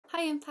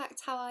Hi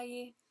Impact, how are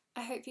you?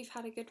 I hope you've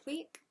had a good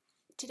week.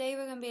 Today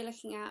we're going to be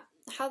looking at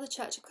how the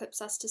church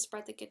equips us to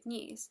spread the good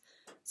news.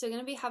 So we're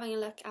going to be having a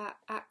look at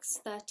Acts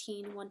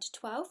 13,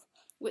 1-12,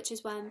 which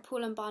is when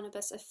Paul and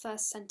Barnabas are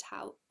first sent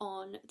out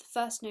on the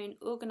first known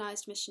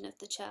organised mission of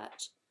the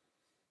church.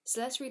 So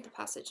let's read the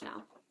passage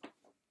now.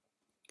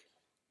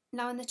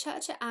 Now in the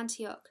church at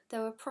Antioch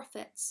there were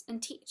prophets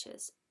and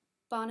teachers,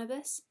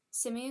 Barnabas,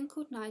 Simeon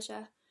called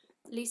Niger,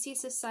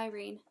 Lucius of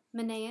Cyrene,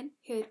 Manaen,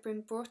 who had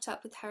been brought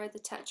up with Herod the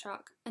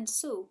Tetrarch, and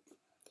Saul.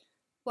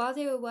 While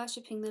they were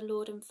worshipping the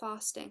Lord and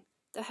fasting,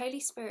 the Holy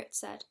Spirit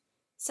said,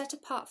 "Set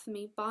apart for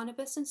me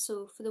Barnabas and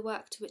Saul for the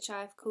work to which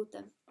I have called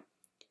them."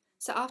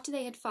 So after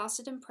they had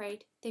fasted and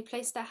prayed, they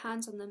placed their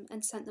hands on them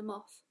and sent them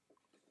off.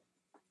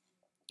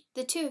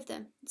 The two of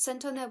them,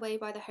 sent on their way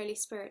by the Holy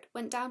Spirit,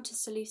 went down to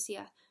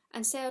Seleucia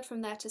and sailed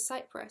from there to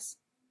Cyprus.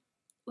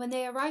 When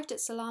they arrived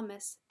at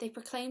Salamis, they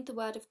proclaimed the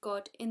word of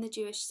God in the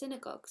Jewish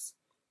synagogues.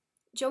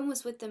 John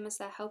was with them as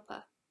their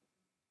helper.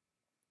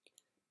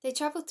 They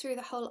travelled through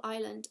the whole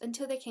island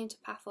until they came to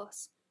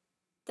Paphos.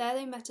 There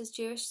they met a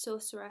Jewish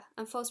sorcerer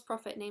and false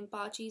prophet named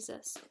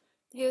Bar-Jesus,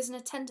 who was an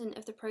attendant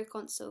of the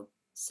proconsul,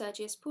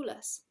 Sergius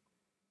Paulus.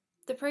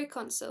 The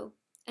proconsul,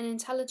 an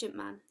intelligent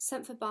man,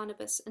 sent for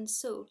Barnabas and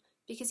Saul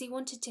because he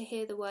wanted to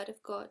hear the word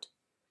of God.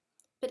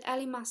 But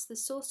Elymas the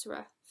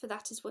sorcerer, for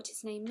that is what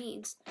his name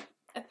means,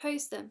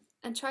 opposed them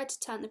and tried to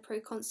turn the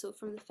proconsul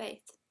from the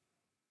faith.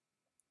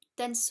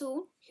 Then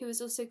Saul, who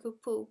was also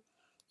called Paul,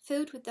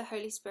 filled with the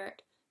Holy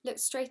Spirit, looked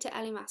straight at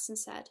Elymas and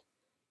said,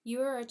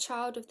 "You are a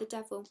child of the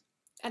devil,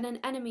 and an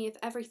enemy of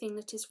everything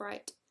that is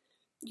right.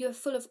 You are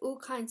full of all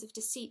kinds of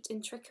deceit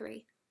and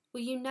trickery.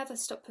 Will you never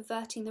stop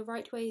perverting the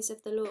right ways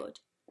of the Lord?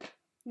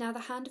 Now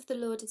the hand of the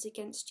Lord is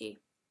against you.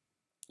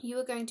 You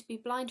are going to be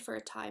blind for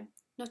a time,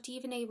 not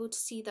even able to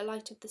see the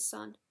light of the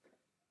sun."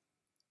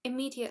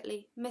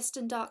 Immediately mist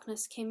and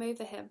darkness came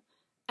over him,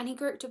 and he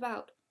groped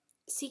about,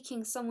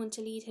 seeking someone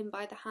to lead him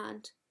by the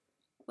hand.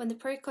 When the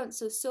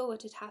proconsul saw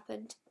what had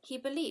happened, he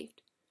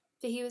believed,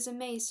 for he was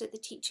amazed at the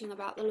teaching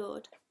about the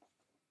Lord.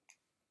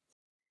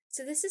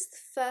 So this is the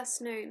first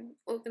known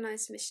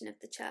organised mission of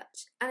the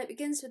church, and it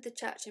begins with the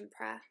church in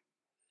prayer.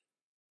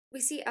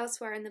 We see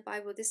elsewhere in the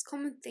Bible this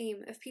common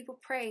theme of people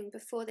praying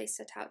before they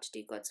set out to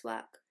do God's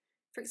work.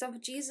 For example,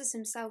 Jesus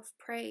himself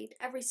prayed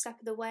every step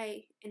of the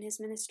way in his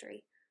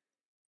ministry.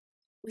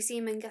 We see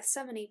him in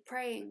Gethsemane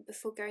praying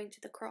before going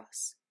to the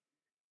cross.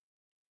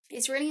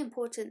 It's really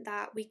important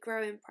that we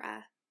grow in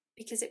prayer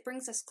because it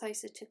brings us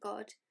closer to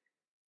God.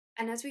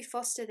 And as we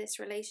foster this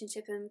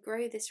relationship and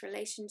grow this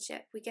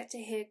relationship, we get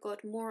to hear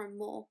God more and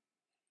more.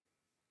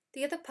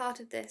 The other part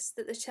of this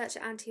that the church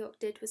at Antioch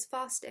did was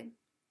fasting.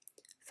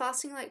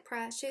 Fasting, like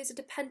prayer, shows a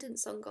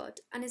dependence on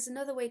God and is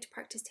another way to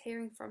practice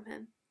hearing from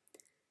him.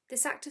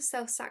 This act of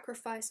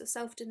self-sacrifice or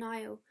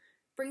self-denial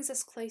brings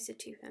us closer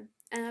to him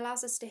and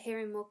allows us to hear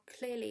him more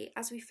clearly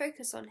as we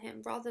focus on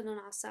him rather than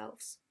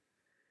ourselves.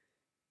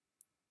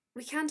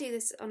 We can do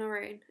this on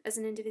our own as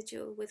an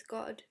individual with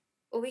God,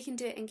 or we can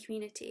do it in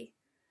community.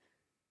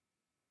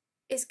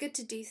 It's good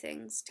to do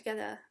things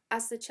together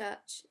as the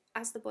church,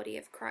 as the body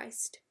of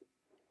Christ.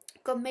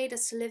 God made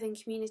us to live in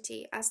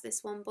community as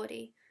this one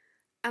body,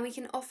 and we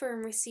can offer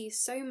and receive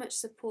so much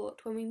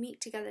support when we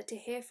meet together to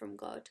hear from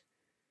God.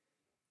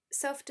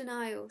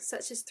 Self-denial,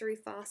 such as through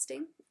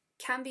fasting,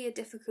 can be a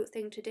difficult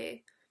thing to do,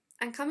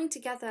 and coming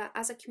together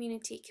as a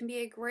community can be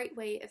a great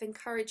way of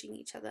encouraging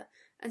each other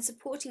and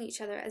supporting each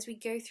other as we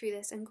go through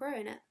this and grow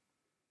in it.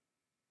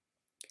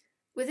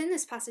 Within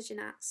this passage in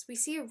Acts, we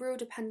see a real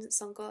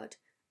dependence on God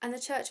and the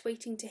church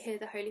waiting to hear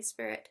the Holy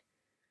Spirit.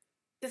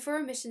 Before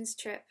a missions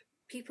trip,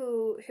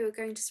 people who are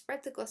going to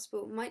spread the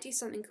gospel might do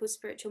something called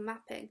spiritual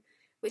mapping,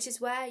 which is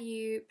where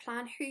you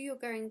plan who you're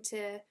going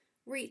to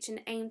reach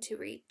and aim to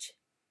reach.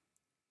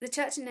 The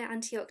church in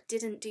Antioch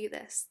didn't do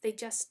this. They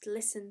just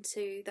listened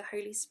to the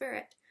Holy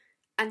Spirit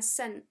and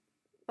sent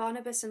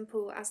Barnabas and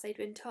Paul as they'd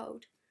been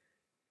told.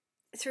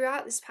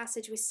 Throughout this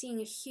passage, we're seeing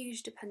a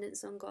huge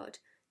dependence on God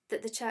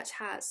that the church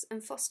has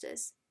and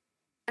fosters.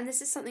 And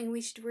this is something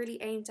we should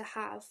really aim to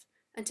have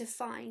and to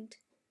find.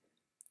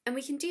 And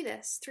we can do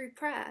this through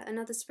prayer and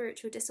other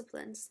spiritual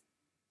disciplines.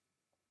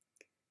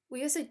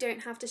 We also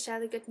don't have to share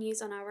the good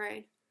news on our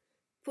own.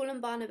 Paul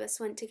and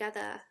Barnabas went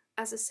together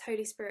as the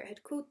Holy Spirit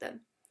had called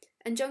them,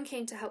 and John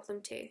came to help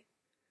them too.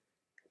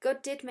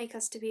 God did make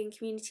us to be in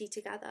community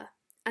together,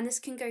 and this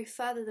can go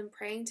further than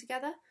praying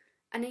together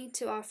and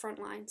into our front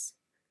lines.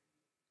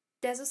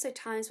 There's also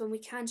times when we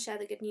can share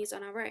the good news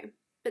on our own,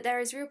 but there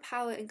is real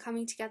power in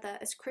coming together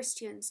as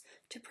Christians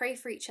to pray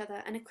for each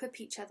other and equip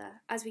each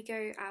other as we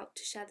go out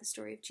to share the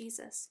story of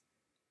Jesus.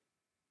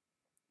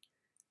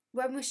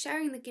 When we're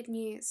sharing the good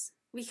news,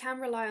 we can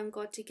rely on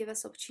God to give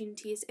us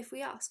opportunities if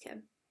we ask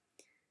him.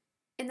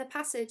 In the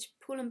passage,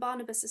 Paul and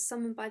Barnabas are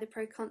summoned by the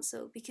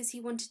proconsul because he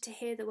wanted to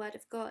hear the word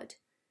of God.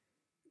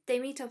 They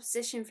meet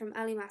opposition from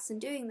Elymas in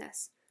doing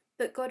this,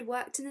 but God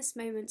worked in this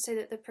moment so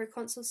that the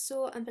proconsul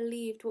saw and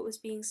believed what was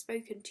being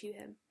spoken to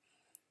him.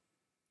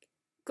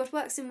 God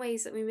works in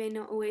ways that we may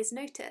not always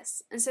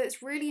notice, and so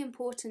it's really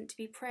important to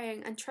be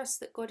praying and trust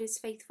that God is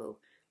faithful,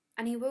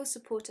 and He will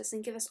support us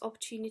and give us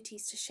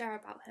opportunities to share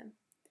about Him.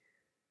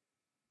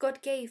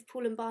 God gave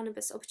Paul and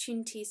Barnabas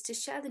opportunities to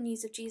share the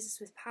news of Jesus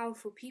with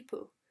powerful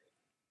people.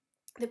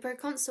 The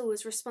proconsul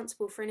was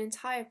responsible for an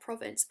entire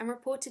province and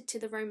reported to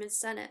the Roman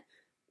Senate,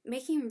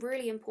 making him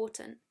really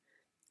important.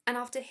 And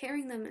after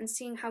hearing them and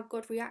seeing how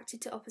God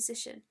reacted to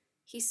opposition,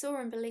 he saw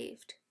and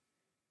believed.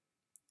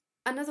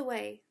 Another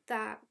way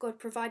that God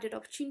provided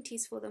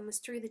opportunities for them was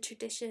through the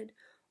tradition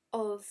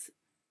of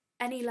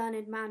any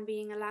learned man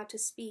being allowed to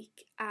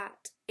speak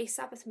at a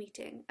Sabbath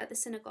meeting at the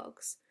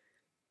synagogues.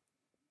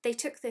 They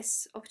took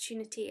this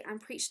opportunity and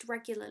preached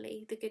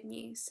regularly the good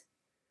news.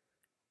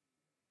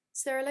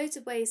 So there are loads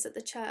of ways that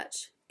the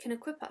church can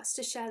equip us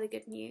to share the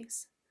good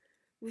news.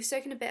 We've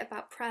spoken a bit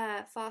about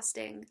prayer,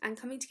 fasting, and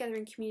coming together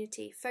in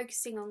community,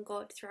 focusing on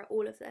God throughout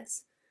all of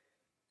this.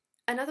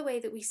 Another way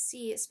that we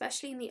see,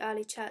 especially in the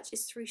early church,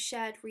 is through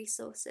shared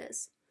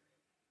resources.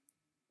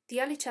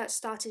 The early church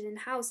started in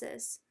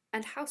houses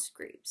and house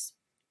groups,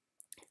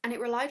 and it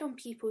relied on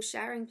people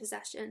sharing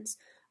possessions,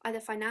 either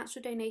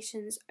financial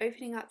donations,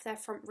 opening up their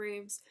front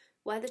rooms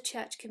where the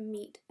church can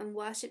meet and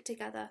worship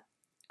together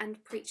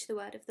and preach the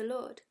word of the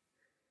Lord.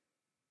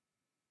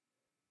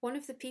 One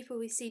of the people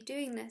we see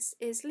doing this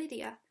is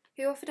Lydia,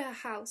 who offered her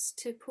house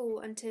to Paul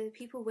and to the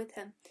people with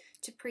him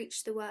to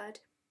preach the word.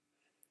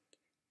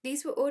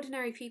 These were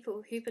ordinary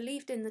people who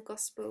believed in the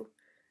gospel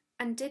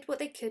and did what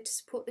they could to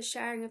support the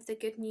sharing of the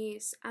good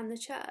news and the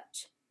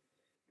church.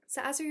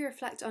 So as we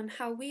reflect on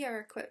how we are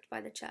equipped by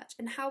the church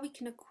and how we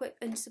can equip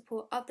and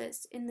support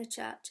others in the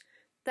church,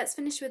 let's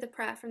finish with a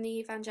prayer from the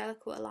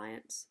Evangelical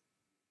Alliance.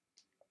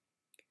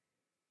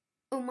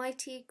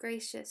 Almighty,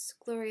 gracious,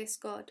 glorious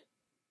God,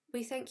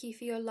 we thank you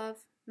for your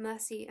love,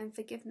 mercy, and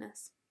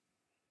forgiveness.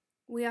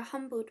 We are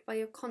humbled by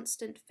your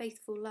constant,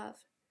 faithful love.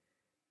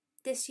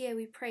 This year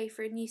we pray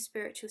for a new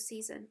spiritual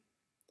season.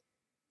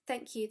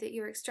 Thank you that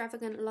your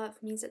extravagant love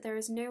means that there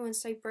is no one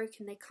so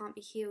broken they can't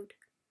be healed.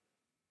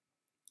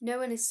 No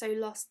one is so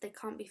lost they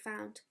can't be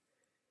found.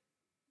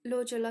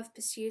 Lord, your love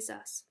pursues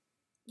us.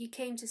 You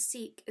came to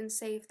seek and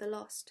save the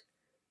lost.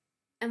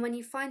 And when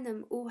you find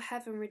them, all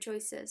heaven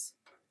rejoices.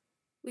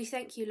 We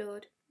thank you,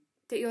 Lord,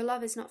 that your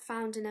love is not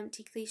found in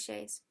empty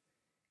cliches.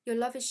 Your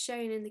love is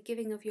shown in the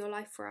giving of your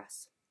life for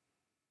us.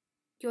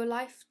 Your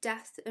life,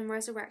 death, and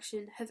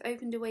resurrection have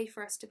opened a way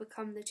for us to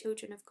become the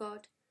children of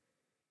God.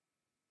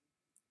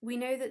 We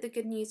know that the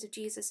good news of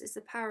Jesus is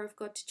the power of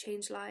God to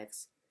change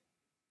lives.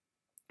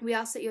 We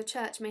ask that your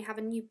church may have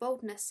a new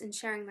boldness in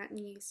sharing that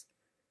news.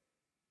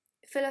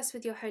 Fill us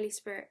with your Holy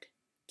Spirit.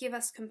 Give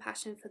us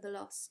compassion for the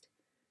lost.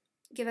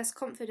 Give us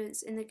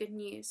confidence in the good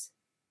news.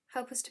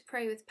 Help us to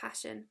pray with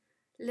passion,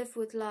 live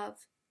with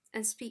love,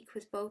 and speak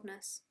with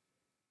boldness.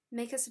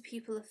 Make us a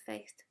people of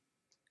faith.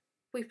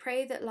 We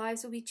pray that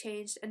lives will be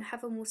changed and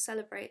heaven will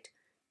celebrate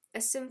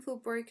as sinful,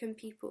 broken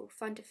people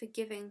find a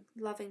forgiving,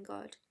 loving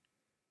God.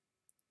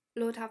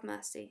 Lord, have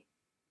mercy.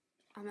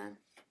 Amen.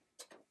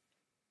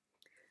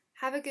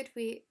 Have a good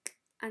week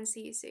and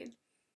see you soon.